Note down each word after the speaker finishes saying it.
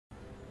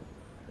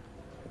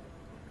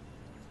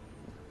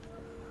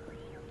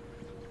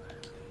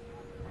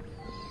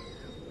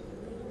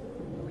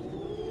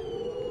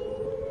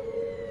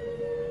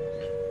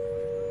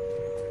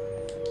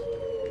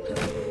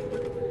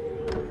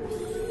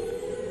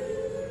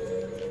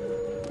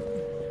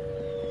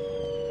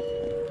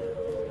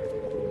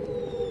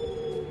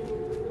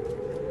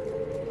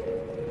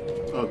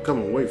come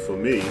on, wait for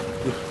me.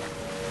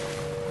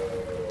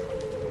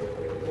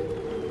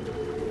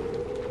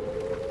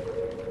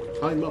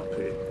 Climb up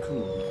it, come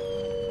on.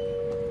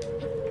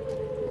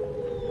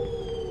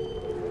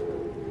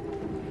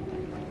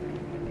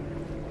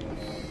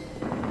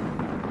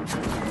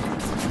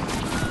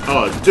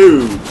 Oh,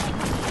 dude!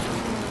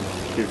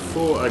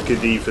 Before I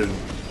could even...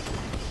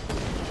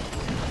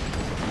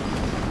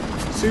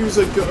 As soon as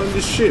I got on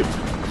the ship,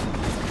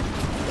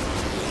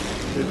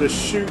 they're just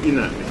shooting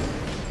at me.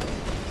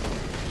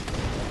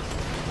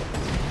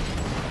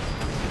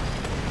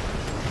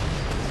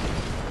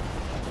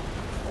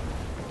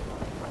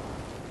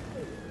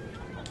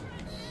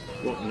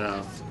 What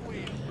now?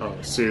 Oh,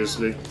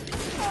 seriously?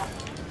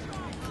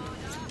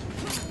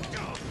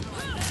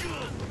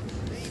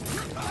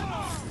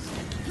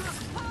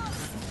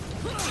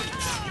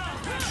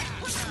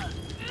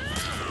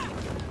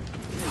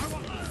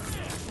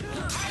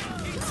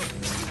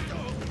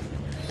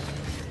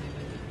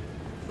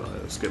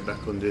 Right, let's get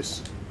back on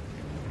this.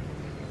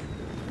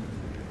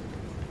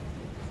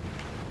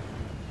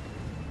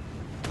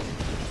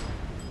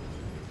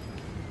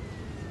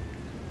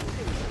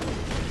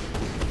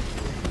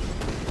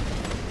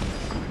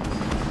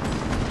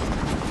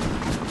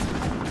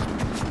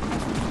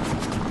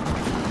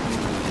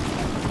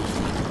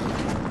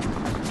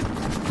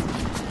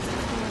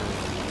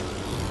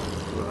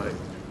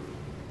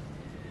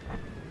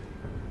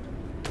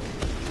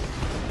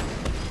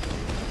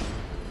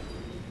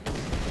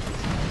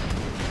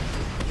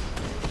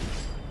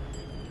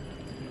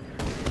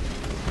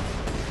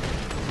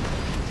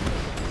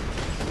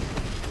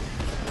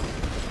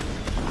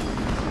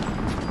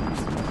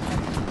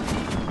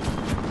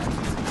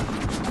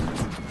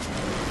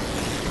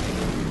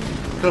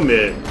 Come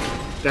here.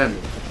 Damn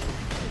it.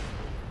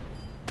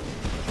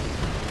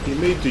 He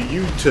made the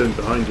U-turn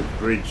behind the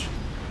bridge.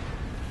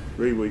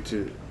 Great way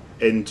to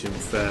end him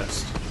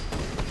fast.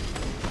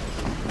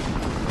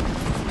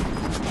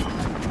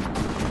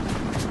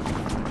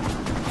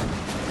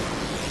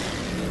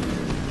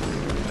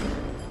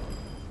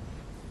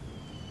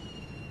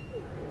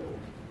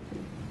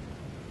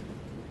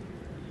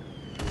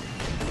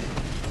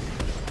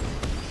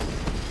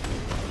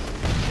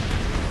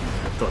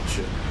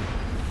 Gotcha.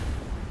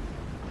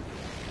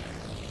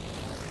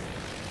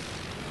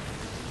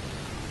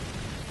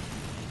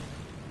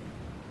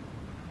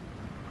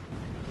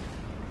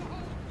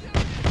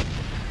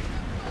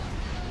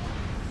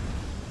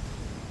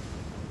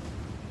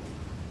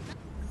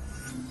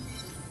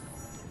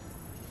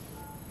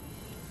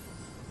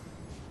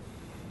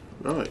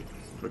 Right,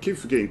 I keep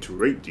forgetting to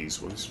rate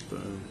these ones, but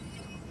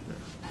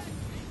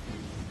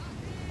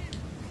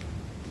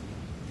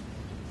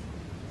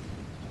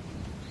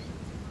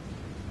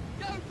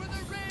Go for the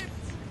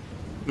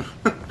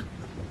ribs!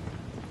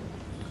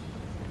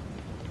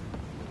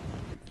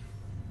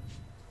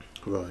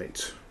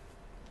 right.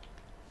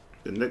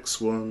 The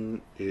next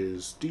one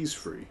is these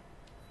three,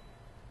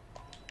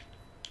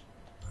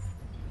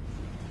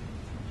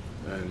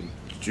 and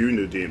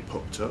Juna didn't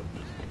popped up.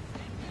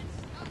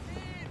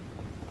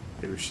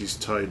 Maybe she's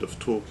tired of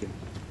talking.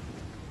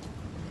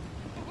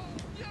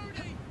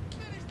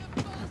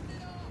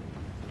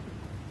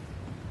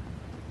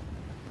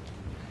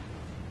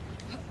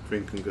 I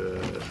think I'm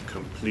gonna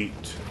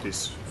complete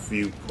this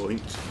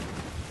viewpoint.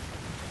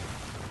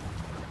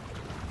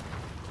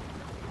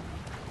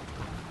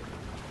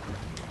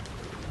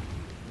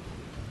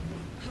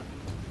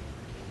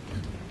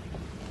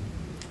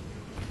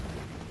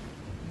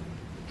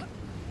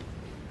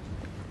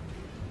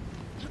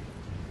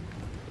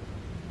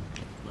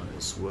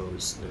 As well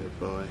as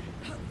nearby.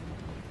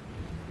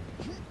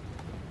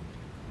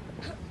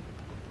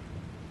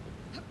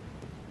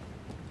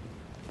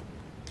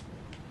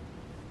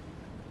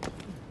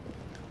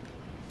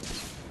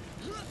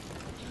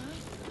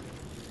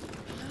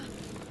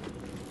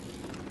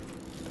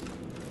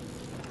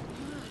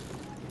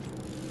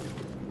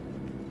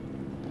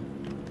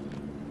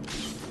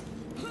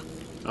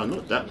 Oh,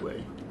 not that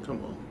way.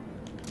 Come on.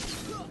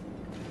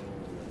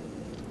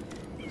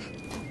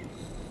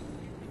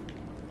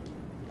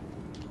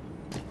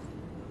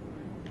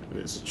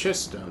 There's a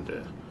chest down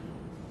there.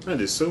 Man,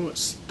 there's so much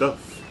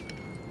stuff.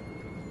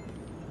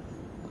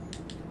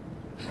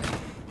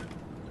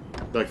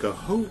 Like, I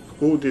hope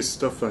all this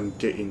stuff I'm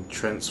getting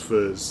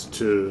transfers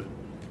to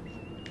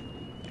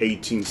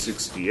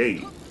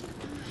 1868.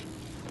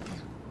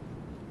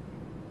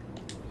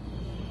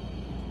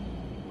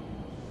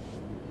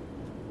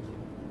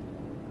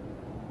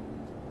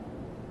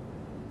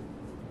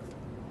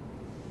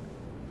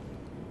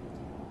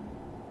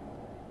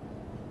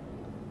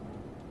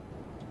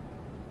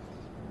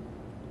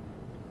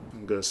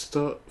 I'm gonna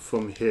start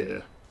from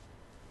here.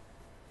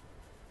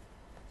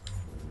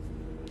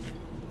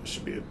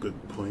 Should be a good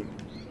point.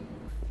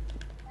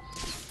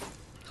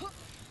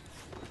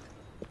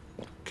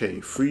 Okay,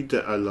 freed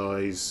the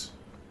allies,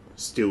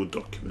 steal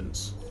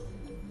documents.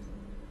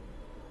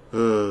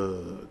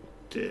 Oh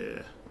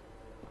dear.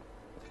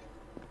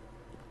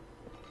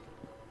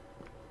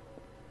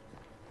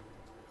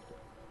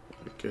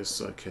 I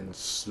guess I can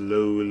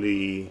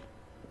slowly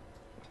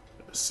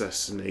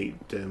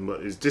assassinate them.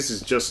 This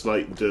is just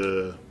like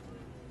the,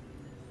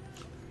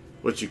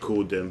 what you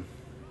call them,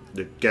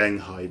 the gang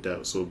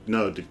hideouts, or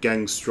no, the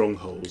gang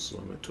strongholds.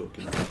 What am I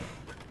talking about?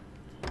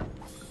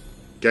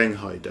 Gang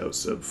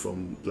hideouts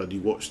from bloody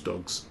Watch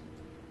Dogs.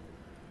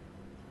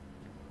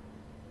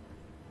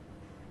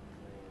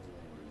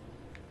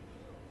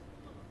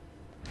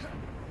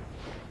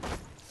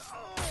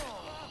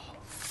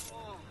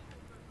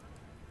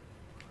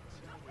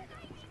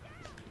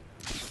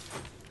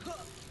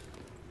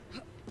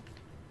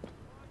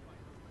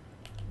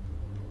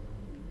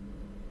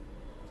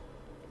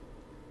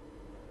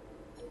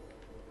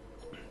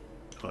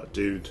 Oh,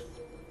 dude.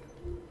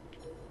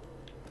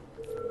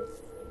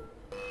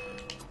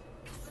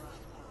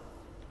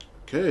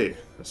 Okay,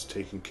 that's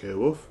taken care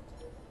of.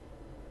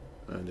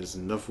 And there's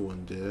another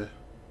one there.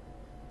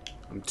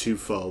 I'm too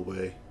far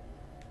away.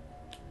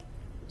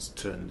 Let's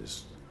turn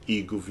this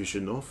eagle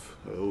vision off.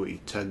 I already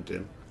tagged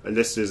him.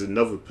 Unless there's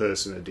another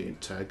person I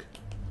didn't tag.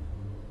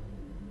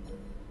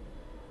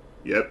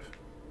 Yep.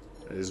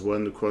 There's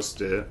one across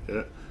there.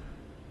 Yeah.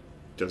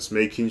 Just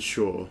making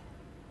sure.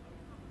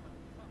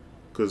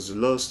 Because the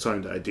last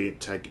time that I didn't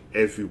tag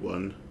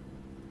everyone,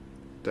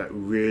 that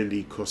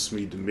really cost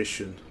me the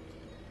mission.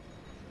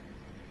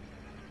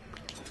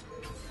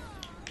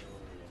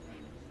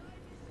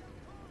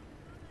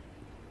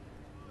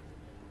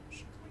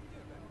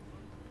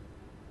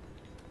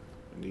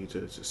 I need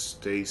her to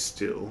stay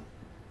still,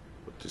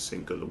 but this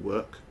ain't gonna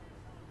work.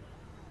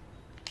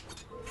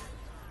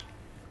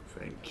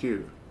 Thank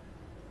you.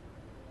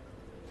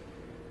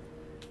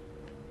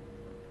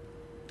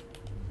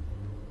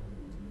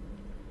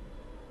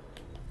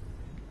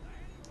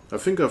 I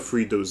think I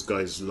freed those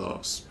guys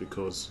last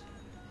because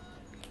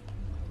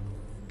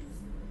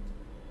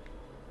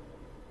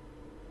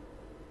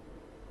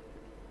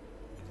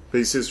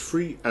but it says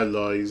free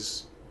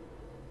allies.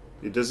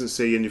 It doesn't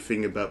say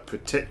anything about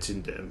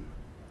protecting them.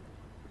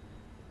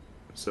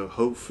 So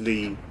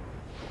hopefully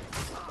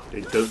they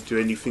don't do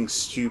anything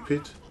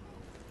stupid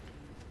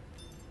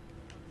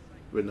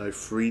when I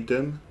freed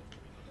them.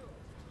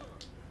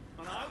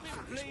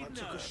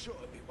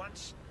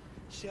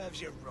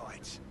 Serves you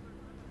right.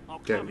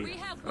 Okay,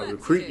 I'll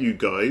recruit you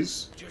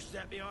guys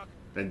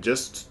and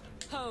just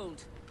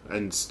Hold.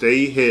 and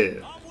stay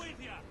here.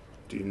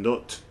 Do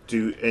not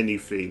do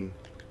anything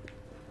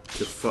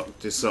to fuck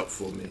this up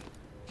for me.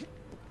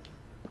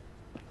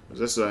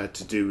 That's what I had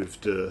to do with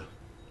the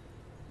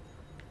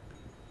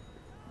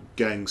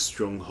gang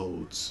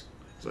strongholds.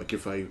 It's like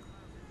if I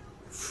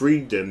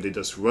freed them, they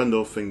just run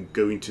off and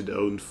go into their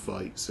own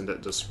fights, and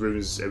that just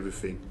ruins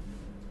everything.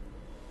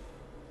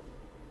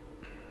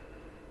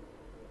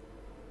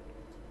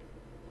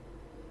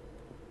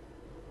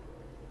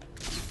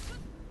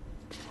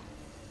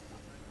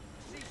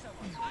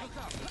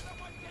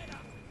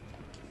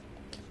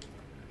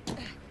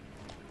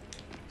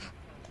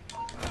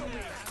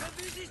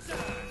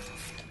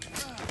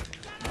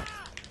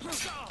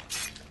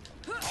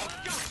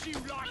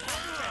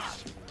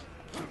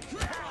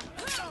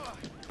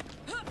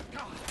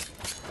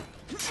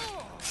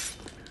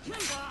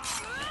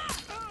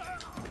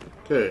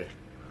 Okay,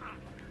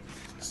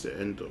 it's the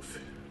end of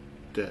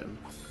them.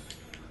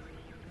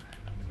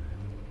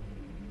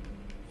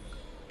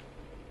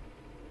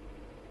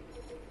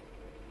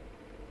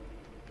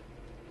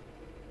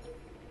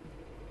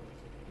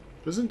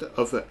 Wasn't the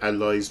other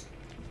allies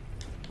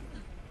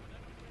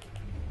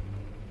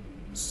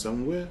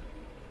somewhere?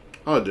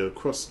 Oh, they're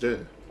across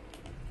there.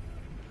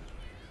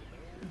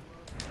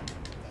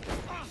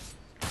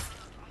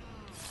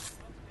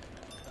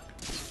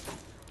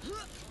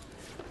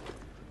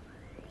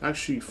 I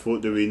actually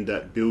thought they were in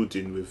that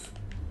building with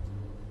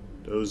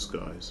those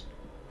guys.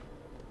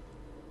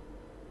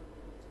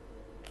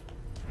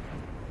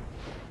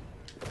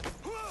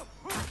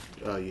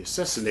 Ah, you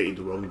assassinated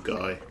the wrong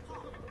guy.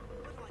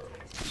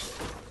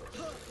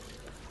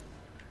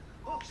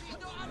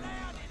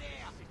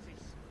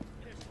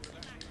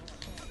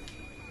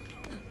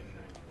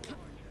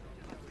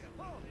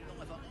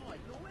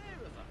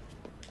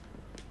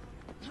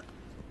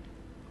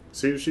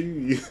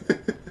 Seriously?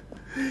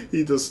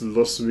 He just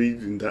lost me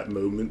in that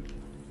moment.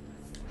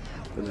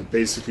 And I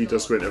basically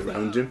just went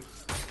around him.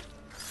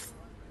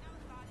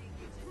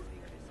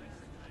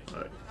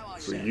 Right,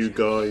 for you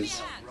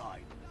guys.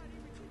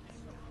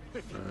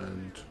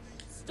 And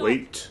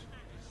wait.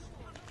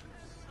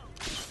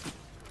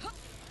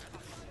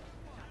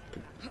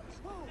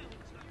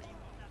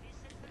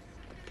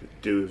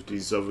 Could do with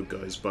these other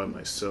guys by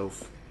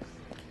myself.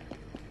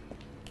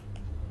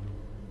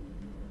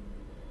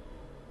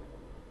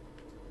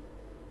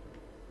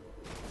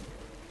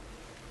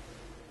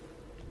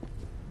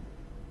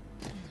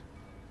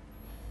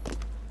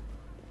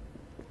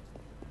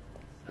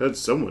 Heard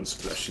someone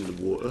splash in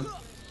the water.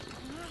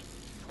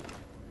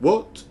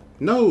 What?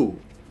 No!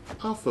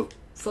 Oh, for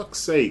fuck's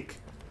sake.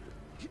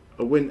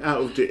 I went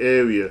out of the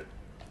area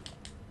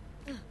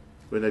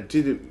when I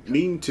didn't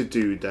mean to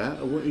do that.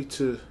 I wanted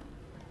to...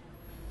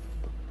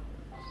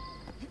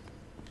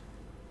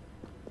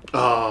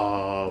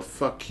 Ah,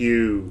 fuck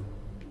you.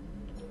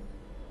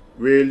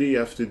 Really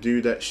have to do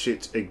that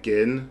shit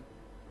again?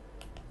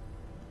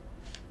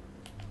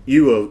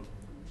 You're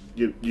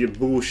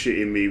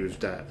bullshitting me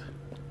with that.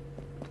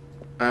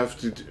 I have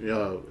to do,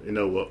 oh, you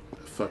know what?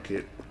 Fuck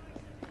it.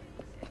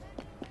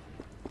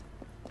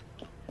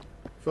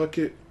 Fuck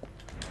it.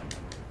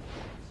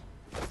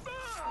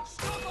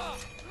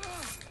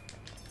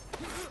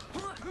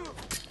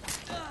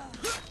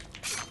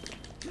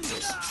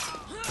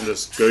 I'm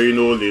just going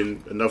all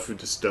in. Enough with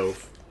the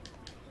stealth.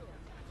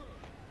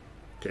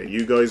 Okay,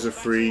 you guys are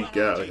free.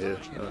 Get out of here.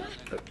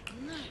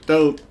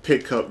 Don't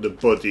pick up the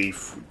body,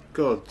 for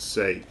God's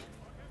sake.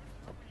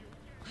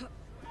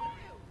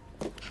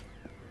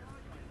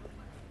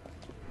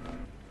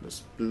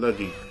 That's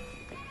bloody.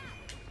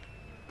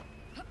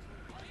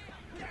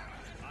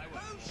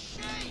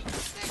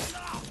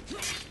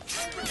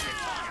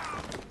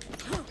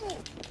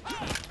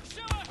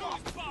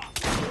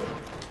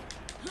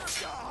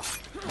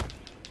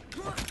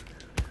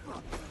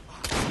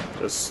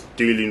 Just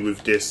dealing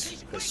with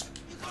this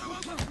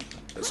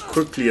as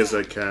quickly as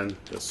I can.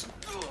 Just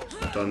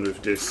done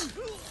with this.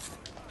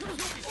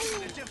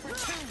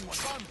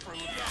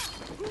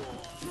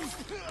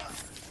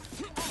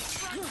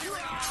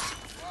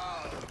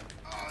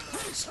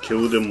 Just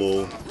kill them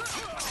all.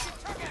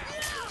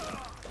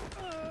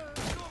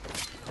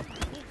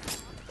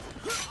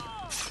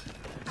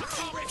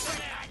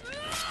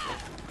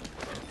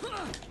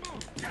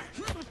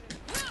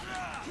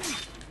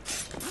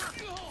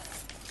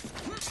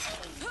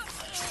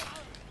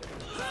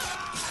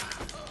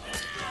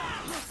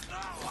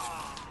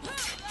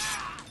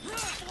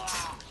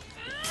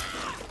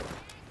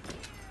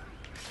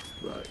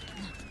 Right.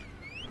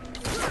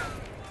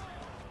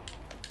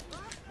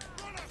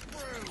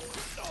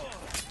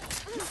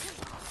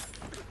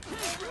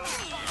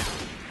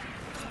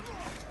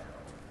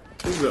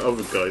 These are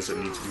other guys that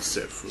need to be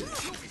set free.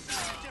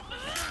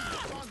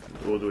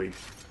 All the way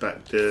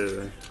back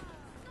there.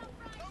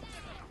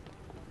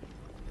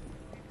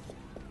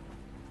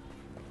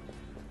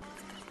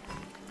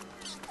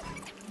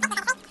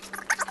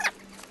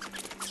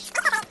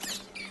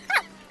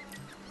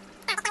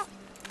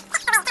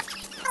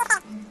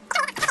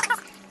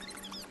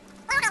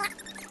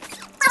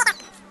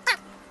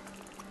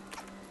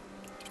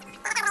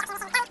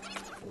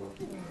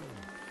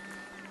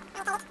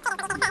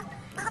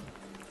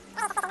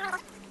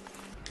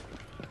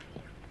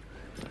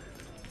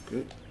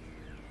 Good.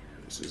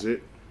 This is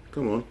it.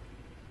 Come on.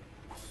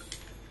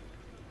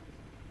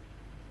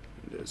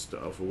 There's the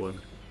other one.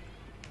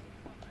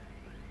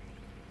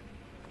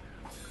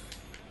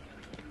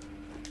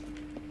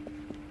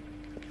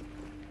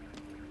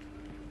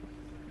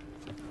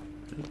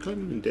 I can't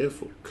even dare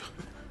for.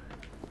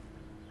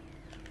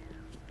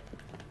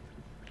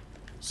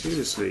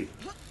 Seriously.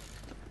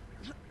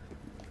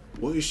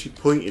 What is she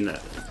pointing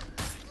at?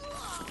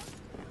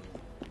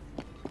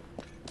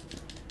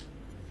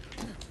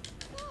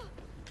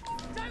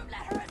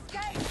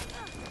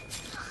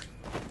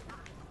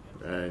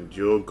 And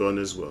you're gone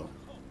as well.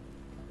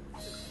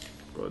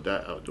 Got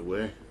that out the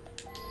way.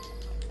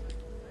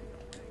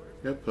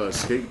 Yep, I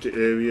escaped the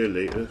area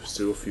later.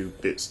 Still a few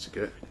bits to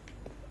get.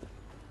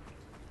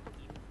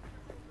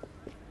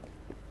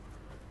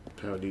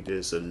 Apparently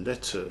there's a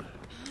letter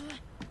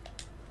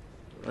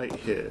right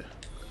here.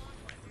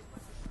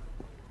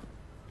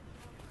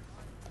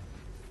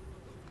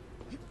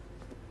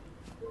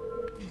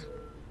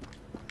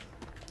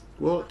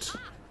 What?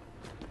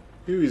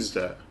 Who is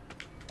that?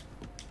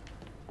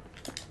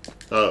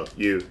 Oh,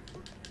 you.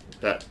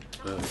 That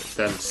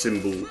damn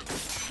symbol,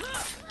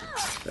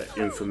 that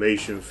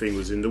information thing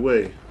was in the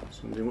way.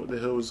 So I'm thinking, what the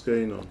hell was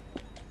going on?